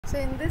So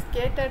in this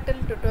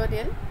Kturtle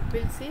tutorial,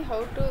 we'll see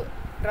how to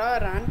draw a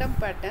random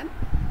pattern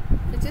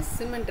which is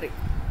symmetric.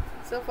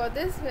 So for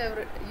this we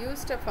have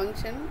used a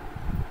function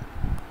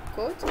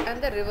coach and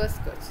the reverse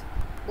coach.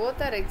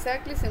 Both are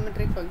exactly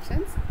symmetric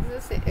functions.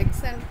 This is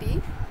x and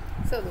t.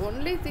 So the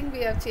only thing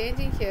we are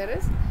changing here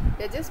is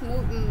we are just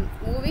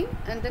moving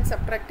and then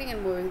subtracting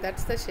and moving.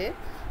 That's the shape.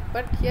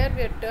 But here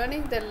we are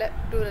turning the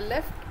to the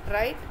left,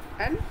 right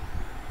and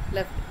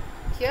left.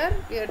 Here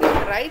we are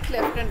doing right,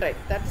 left and right.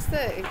 That is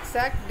the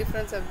exact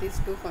difference of these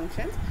two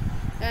functions,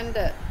 and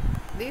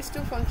these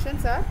two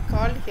functions are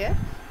called here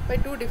by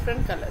two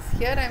different colors.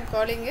 Here I am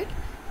calling it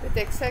with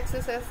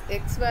x-axis as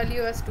x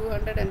value as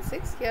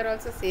 206, here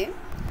also same,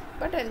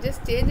 but I am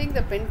just changing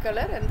the pen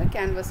color and the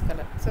canvas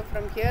color. So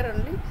from here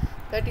only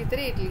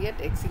 33 it will get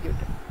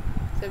executed.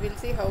 So we will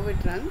see how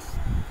it runs.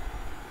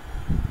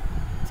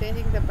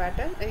 Changing the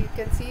pattern, you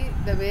can see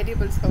the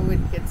variables how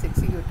it gets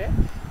executed.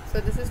 So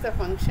this is the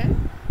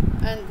function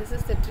and this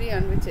is the tree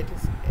on which it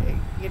is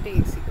getting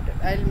executed.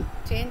 I will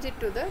change it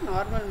to the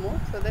normal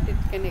mode so that it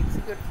can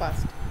execute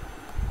fast.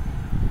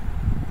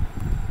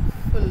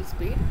 Full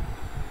speed.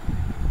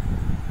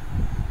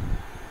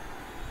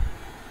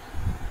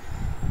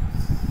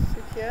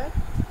 So here,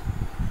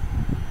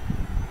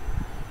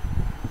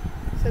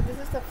 so this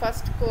is the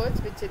first coach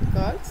which it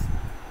calls,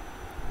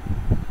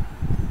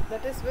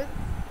 that is with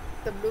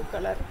the blue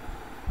color.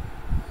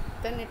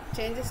 Then it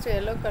changes to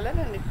yellow color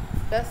and it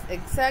does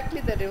exactly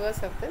the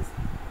reverse of this.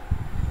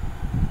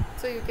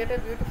 So you get a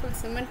beautiful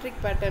symmetric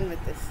pattern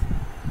with this.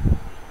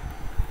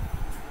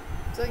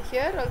 So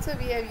here also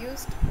we have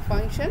used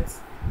functions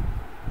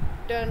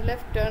turn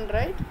left, turn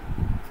right,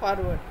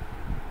 forward,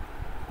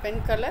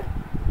 pen color,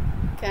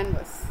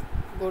 canvas,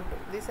 go to.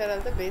 These are all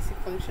the basic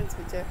functions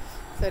which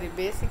are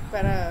basic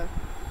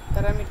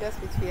parameters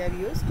which we have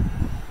used.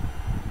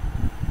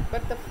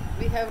 But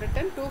we have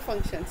written two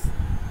functions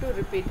to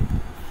repeat it.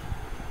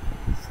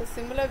 So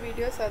similar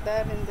videos are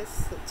there in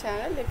this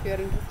channel. If you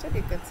are interested,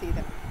 you can see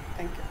them.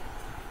 Thank you.